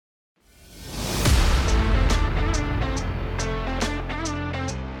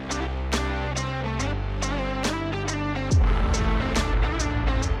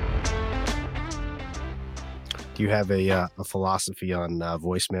Do you have a philosophy on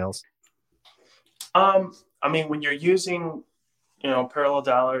voicemails? I mean, when you're using, parallel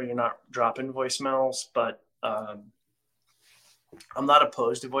dialer, you're not dropping voicemails, but I'm not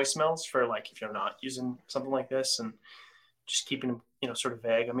opposed to voicemails for like if you're not using something like this and just keeping them, sort of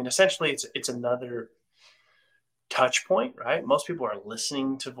vague. I mean, essentially, it's another touch point, right? Most people are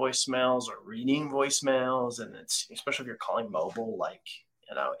listening to voicemails or reading voicemails, and it's especially if you're calling mobile, like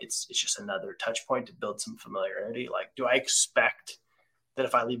it's just another touch point to build some familiarity. Like, do I expect that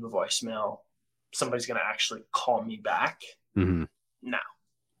if I leave a voicemail, somebody's going to actually call me back? Hmm. No.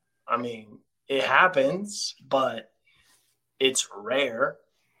 I mean, it happens, but it's rare.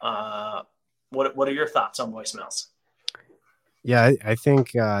 Uh, what are your thoughts on voicemails? Yeah, I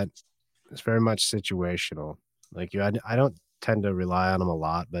think it's very much situational. Like I don't tend to rely on them a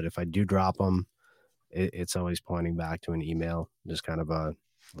lot, but if I do drop them, it's always pointing back to an email, just kind of a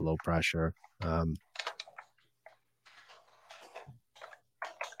low pressure. Um,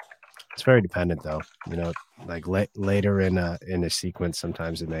 it's very dependent, though. Like later in a sequence,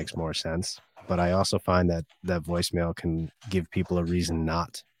 sometimes it makes more sense. But I also find that voicemail can give people a reason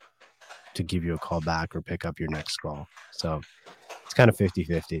not to give you a call back or pick up your next call. So it's kind of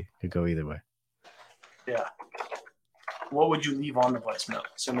 50-50. Could go either way. Yeah. What would you leave on the voicemail?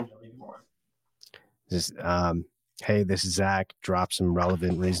 Assuming you leave one. Just hey, this is Zack. Drop some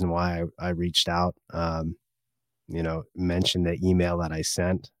relevant reason why I reached out. Mention the email that I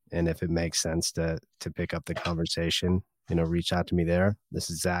sent, and if it makes sense to pick up the conversation, reach out to me there. This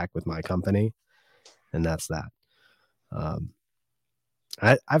is Zack with my company, and that's that. Um,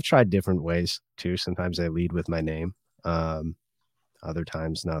 I've tried different ways too. Sometimes I lead with my name. Um, Other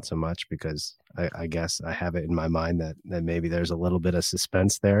times not so much because I guess I have it in my mind that maybe there's a little bit of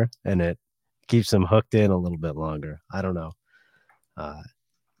suspense there, and it keeps them hooked in a little bit longer. I don't know. Uh,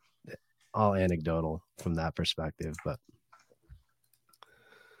 all anecdotal from that perspective, but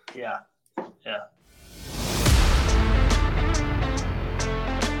Yeah. Yeah.